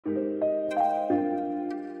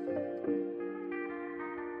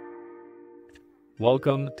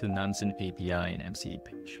Welcome to the Nansen API and MCP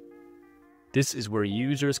page. This is where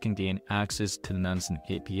users can gain access to the Nansen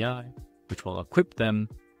API, which will equip them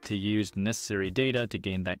to use the necessary data to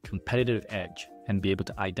gain that competitive edge and be able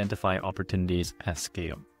to identify opportunities at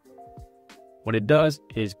scale. What it does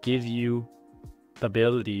is give you the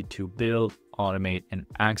ability to build, automate, and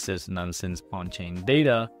access Nansen's on-chain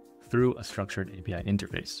data through a structured API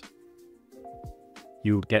interface.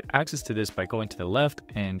 You get access to this by going to the left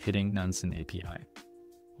and hitting Nansen API.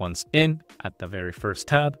 Once in, at the very first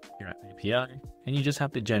tab, you're at API, and you just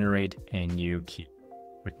have to generate a new key,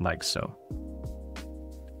 like so.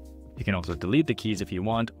 You can also delete the keys if you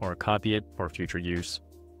want, or copy it for future use.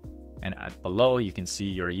 And below, you can see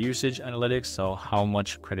your usage analytics, so how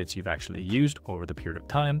much credits you've actually used over the period of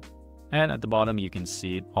time. And at the bottom, you can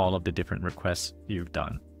see all of the different requests you've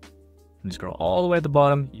done. When you scroll all the way at the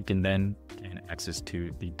bottom, you can then gain access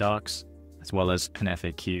to the docs, as well as an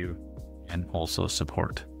FAQ and also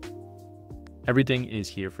support. Everything is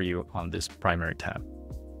here for you on this primary tab.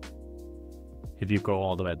 If you go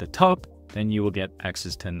all the way at the top, then you will get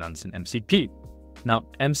access to Nansen MCP. Now,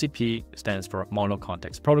 MCP stands for Mono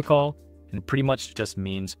Context Protocol, and it pretty much just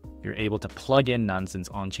means you're able to plug in Nansen's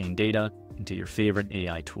on-chain data into your favorite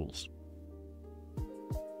AI tools.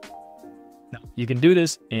 Now, you can do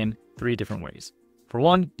this in 3 different ways. For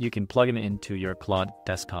one, you can plug it into your Claude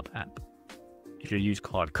desktop app. If you use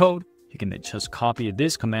Claude Code, you can then just copy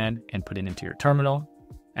this command and put it into your terminal.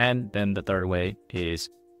 And then the third way is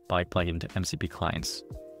by plugging into MCP clients.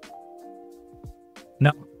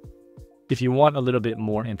 Now, if you want a little bit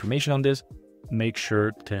more information on this, make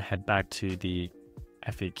sure to head back to the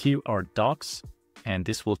FAQ or docs, and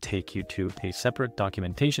this will take you to a separate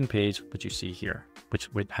documentation page, which you see here, which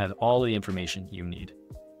has all the information you need.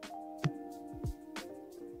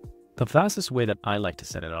 The fastest way that I like to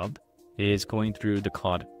set it up is going through the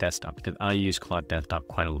Claude desktop, because I use Claude desktop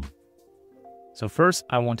quite a lot. So first,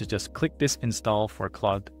 I want to just click this install for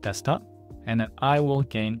Claude desktop, and then I will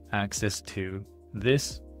gain access to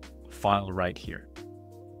this file right here.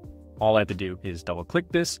 All I have to do is double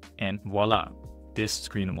click this, and voila, this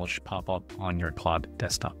screen will pop up on your Claude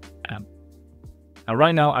desktop app. Now,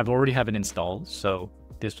 right now, I've already have it installed, so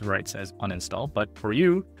this right says uninstall, but for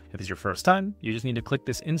you, if it's your first time, you just need to click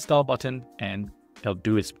this install button and it'll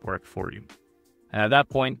do its work for you. And at that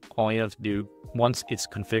point, all you have to do, once it's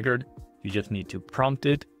configured, you just need to prompt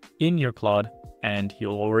it in your Claude, and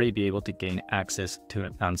you'll already be able to gain access to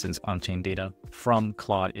Nansen's on-chain data from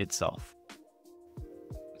Claude itself.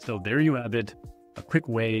 So there you have it, a quick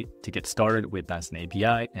way to get started with Nansen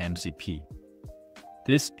API and MCP.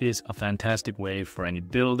 This is a fantastic way for any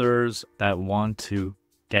builders that want to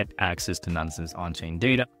get access to Nansen's on-chain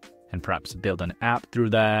data and perhaps build an app through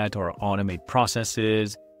that or automate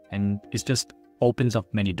processes. And it just opens up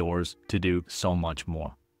many doors to do so much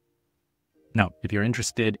more. Now, if you're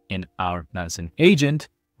interested in our Nansen agent,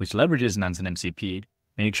 which leverages Nansen MCP,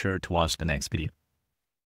 make sure to watch the next video.